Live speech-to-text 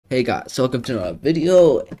Hey guys, so welcome to another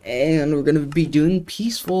video, and we're gonna be doing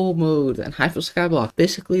peaceful mode and Hypixel Skyblock.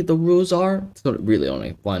 Basically, the rules are, it's not really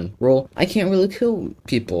only one rule. I can't really kill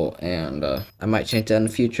people, and I might change that in the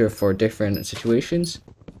future for different situations.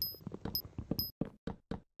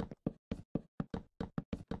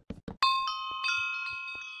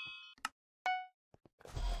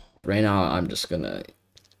 Right now, I'm just gonna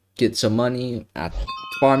get some money at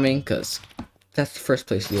farming, because that's the first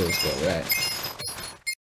place you always go, right?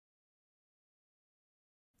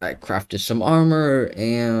 I crafted some armor,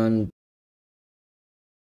 and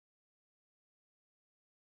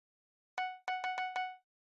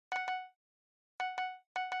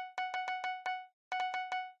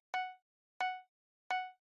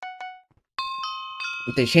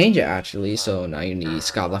they change it actually, so now you need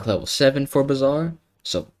Skyblock level 7 for Bazaar.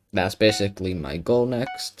 So that's basically my goal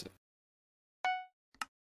next.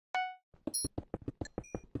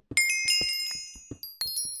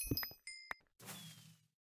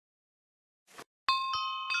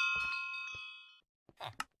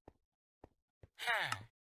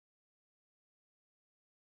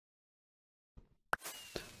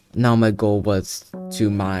 Now my goal was to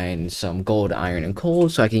mine some gold, iron, and coal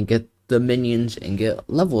so I can get the minions and get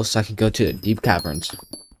levels so I can go to the deep caverns.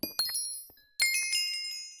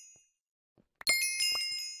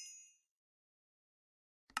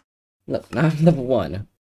 Look, now I'm level 1.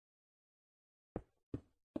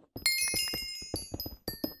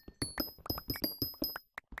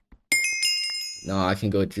 Now I can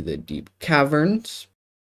go to the deep caverns.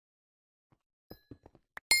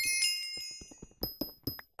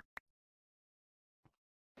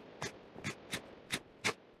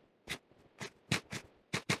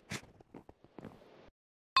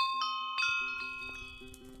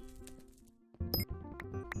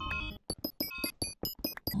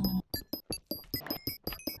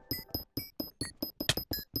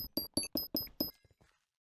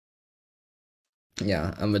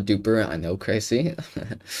 Yeah, I'm a duper, I know, crazy.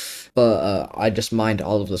 But I just mined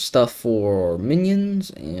all of the stuff for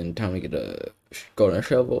minions, and time to get a golden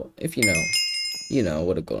shovel. If you know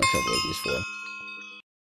what a golden shovel is used for.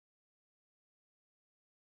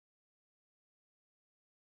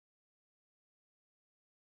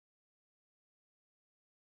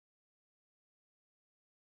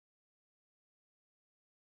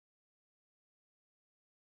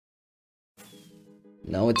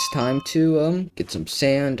 Now it's time to get some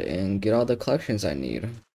sand and get all the collections I need.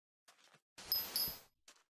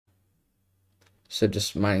 So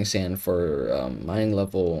just mining sand for mining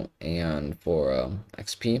level and for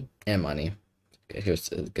XP and money.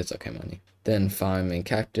 It gets okay money. Then farming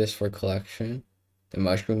cactus for collection. The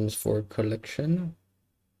mushrooms for collection.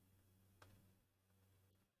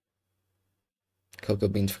 Cocoa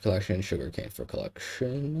beans for collection. Sugarcane for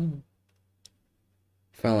collection.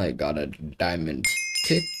 Finally got a diamond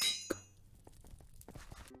pick.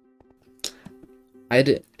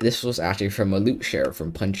 This was actually from a loot share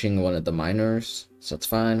from punching one of the miners, so it's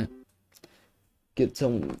fine. Get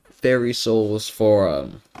some fairy souls for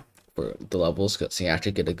the levels, because you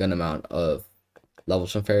actually get a good amount of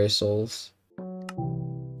levels from fairy souls.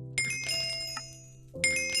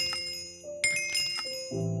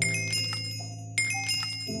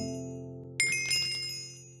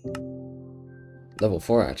 Level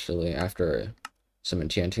 4 actually, after some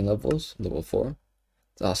enchanting levels, level 4.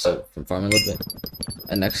 It's also from farming a little bit.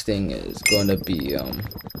 And next thing is going to be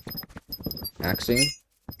axing.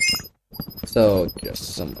 So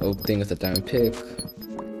just some oak thing with a diamond pick.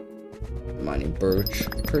 Mining birch.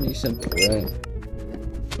 Pretty simple, right?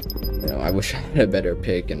 You know, I wish I had a better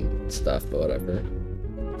pick and stuff, but whatever.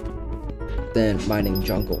 Then mining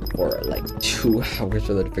jungle for like 2 hours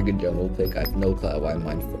for the freaking jungle pick. I have no clue why I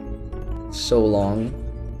mined for so long.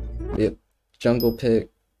 Yep. Jungle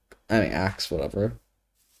pick. Axe, whatever.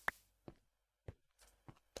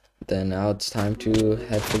 Then now it's time to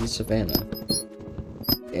head for the savannah.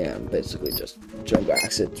 And basically just jungle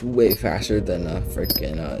axe. It's way faster than a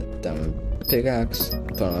freaking diamond pickaxe.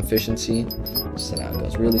 Put on efficiency, so now it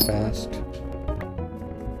goes really fast.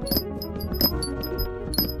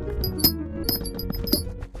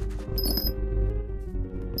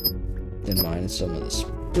 Then mine some of the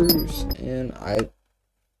spruce, and I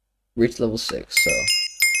reached level 6, so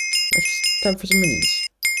it's time for some minions.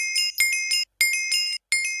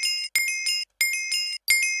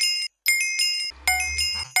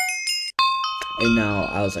 And now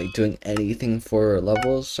I was like doing anything for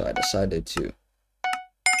levels, so I decided to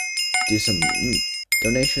do some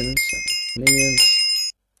donations,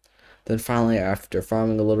 minions. Then finally, after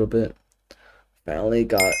farming a little bit, finally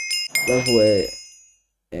got level 8,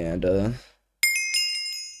 and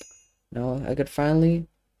now I could finally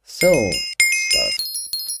So,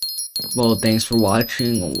 stuff. Well, thanks for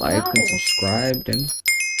watching, like and subscribe, and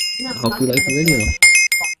I hope you liked the video.